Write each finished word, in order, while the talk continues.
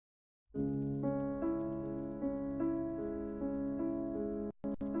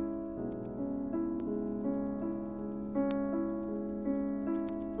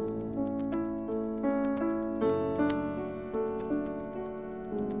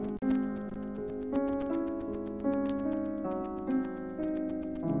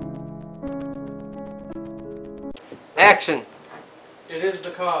Action! It is the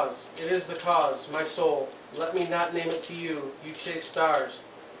cause, my soul. Let me not name it to you, you chase stars.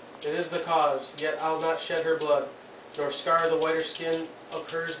 It is the cause, yet I'll not shed her blood, nor scar the whiter skin of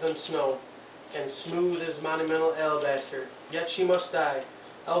hers than snow, and smooth as monumental alabaster. Yet she must die,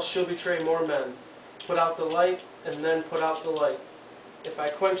 else she'll betray more men. Put out the light, and then put out the light. If I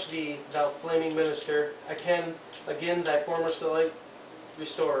quench thee, thou flaming minister, I can again thy former delight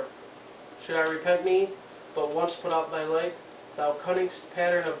restore. Should I repent me, but once put out thy light, thou cunning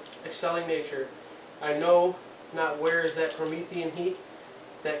pattern of excelling nature, I know not where is that Promethean heat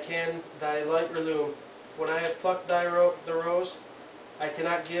that can thy light relume. When I have plucked the rose, I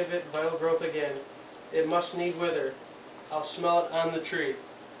cannot give it vital growth again. It must need wither. I'll smell it on the tree.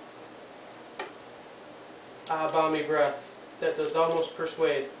 Ah, balmy breath, that does almost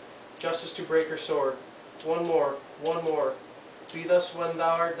persuade justice to break her sword. One more, one more. Be thus when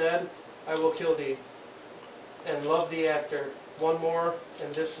thou art dead, I will kill thee, and love thee after. One more,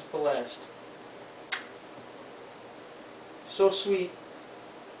 and this is the last. So sweet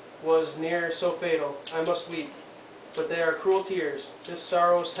was near so fatal, I must weep, but they are cruel tears. This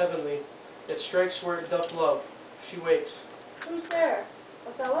sorrow is heavenly, it strikes where it doth love. She wakes. Who's there?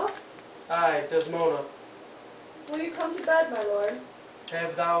 Othello? Aye, Desdemona. Will you come to bed, my lord?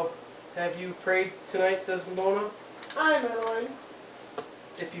 Have you prayed tonight, Desdemona? Aye, my lord.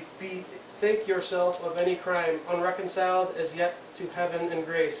 If you bethink yourself of any crime, unreconciled as yet to heaven and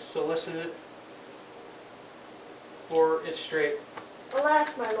grace, solicit it for its straight.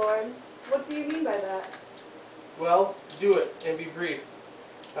 Alas, my lord, what do you mean by that? Well, do it, and be brief.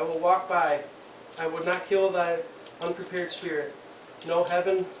 I will walk by. I would not kill thy unprepared spirit. No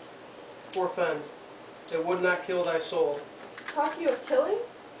heaven forfend. It would not kill thy soul. Talk you of killing?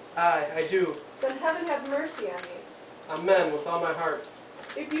 Aye, I do. Then heaven have mercy on me. Amen, with all my heart.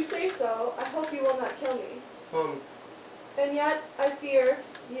 If you say so, I hope you will not kill me. And yet, I fear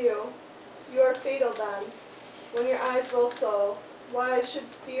you. You are fatal then, when your eyes roll so. Why I should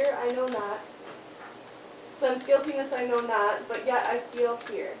fear, I know not. Since guiltiness I know not, but yet I feel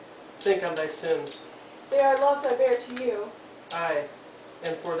fear. Think on thy sins. They are loves I bear to you. Aye,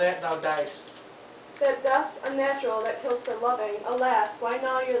 and for that thou diest. That death's unnatural that kills for loving. Alas, why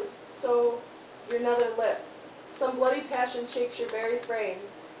now your nether lip? Some bloody passion shakes your very frame.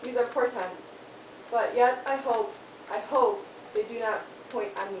 These are portents. But yet I hope they do not point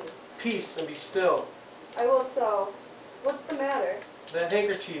on me. Peace, and be still. I will so. What's the matter? That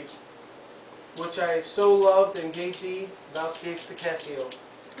handkerchief, which I so loved and gave thee, thou gavest to Cassio.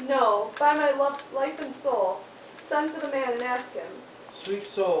 No, by my life and soul. Send for the man and ask him. Sweet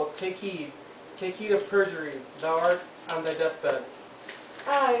soul, take heed of perjury. Thou art on thy deathbed.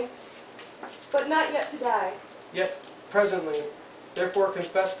 Aye, but not yet to die. Yet presently, therefore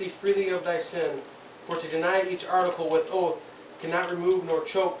confess thee freely of thy sin, for to deny each article with oath cannot remove nor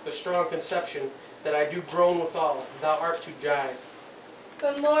choke the strong conception that I do groan withal. Thou art to jive.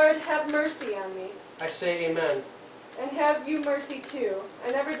 Then Lord, have mercy on me. I say amen. And have you mercy too.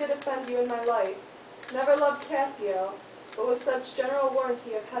 I never did offend you in my life. Never loved Cassio, but with such general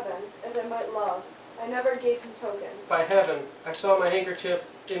warranty of heaven as I might love, I never gave him token. By heaven, I saw my handkerchief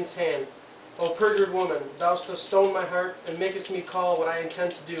in his hand. O perjured woman, thou dost stone my heart, and makest me call what I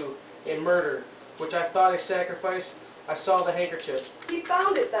intend to do, a murder, which I thought a sacrifice. I saw the handkerchief. He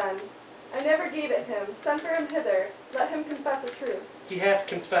found it then. I never gave it him. Send for him hither. Let him confess the truth. He hath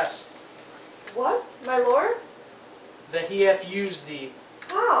confessed. What, my lord? That he hath used thee.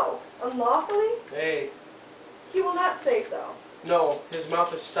 How? Unlawfully? Nay. He will not say so. No, his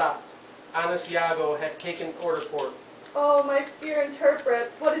mouth is stopped. Honest Iago hath taken order for it. Oh, my fear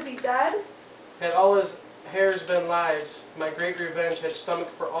interprets. What, is he dead? Had all his hairs been lives, my great revenge had stomach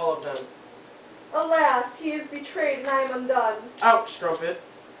for all of them. Alas, he is betrayed, and I am undone. Out, strumpet!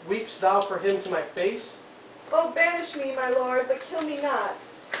 Weepst thou for him to my face? Oh, banish me, my lord, but kill me not.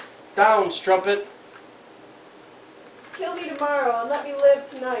 Down, strumpet! Kill me tomorrow, and let me live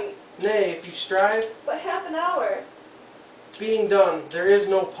tonight. Nay, if you strive, But half an hour. being done, there is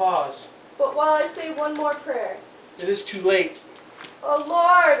no pause. But while I say one more prayer. It is too late. Oh,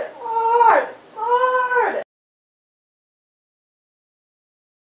 Lord! Lord! Lord!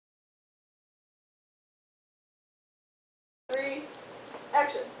 Three,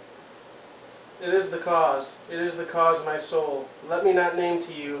 action. It is the cause of my soul. Let me not name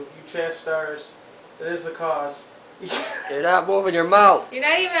to you, you chaste stars. It is the cause. You're not moving your mouth. You're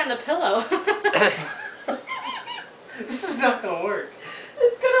not even on the pillow. This is not gonna work.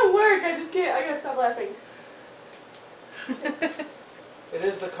 It's gonna work, I just can't, I gotta stop laughing. It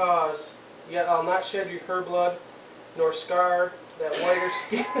is the cause, yet I'll not shed her blood, nor scar that whiter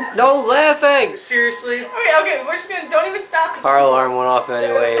skin. No laughing! Seriously? Okay, we're just gonna, don't even stop. Car alarm went off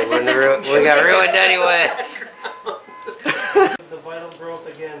anyway. We got ruined anyway. The vital growth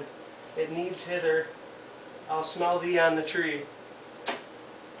again. It needs hither. I'll smell thee on the tree.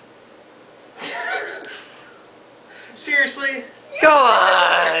 Seriously? Come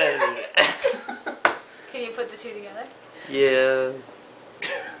on! Can you put the two together? Yeah.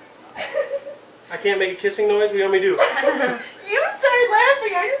 I can't make a kissing noise? What do you want me to do? You started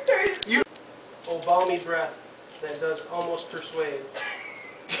laughing, I just started. Oh, balmy breath that does almost persuade.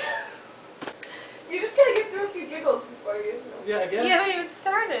 You just gotta get through a few giggles before you. Yeah, I guess. You haven't even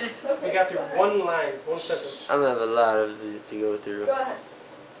started. We got through one line, one sentence. I'm gonna have a lot of these to go through. Go ahead.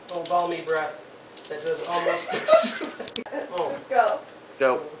 Oh, balmy breath that does almost persuade. Oh. Just go.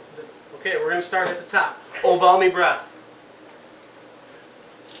 Go. Okay, we're gonna start at the top. Oh, balmy breath.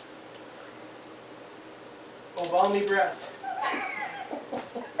 Oh, balmy breath.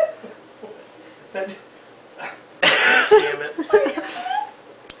 That, damn it.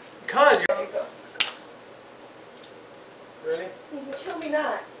 Cause you're... Ready? Kill me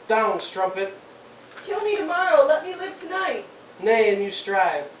not. Down, strumpet. Kill me tomorrow, let me live tonight. Nay, and you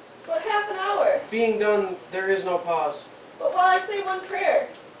strive. But half an hour. Being done, there is no pause. But while I say one prayer.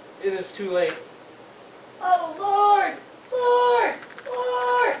 It is too late. Oh Lord! Lord!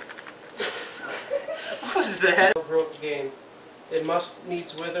 Lord! What was that? Growth game. It must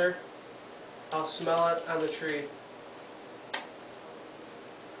needs wither. I'll smell it on the tree.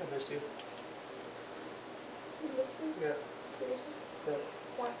 I missed you. You listen? Yeah. Seriously? Yeah.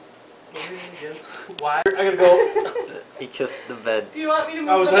 Why? Again. Why? I gotta go. He kissed the bed. Do you want me to move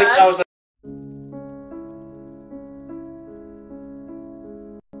I was the like, bed? I was like.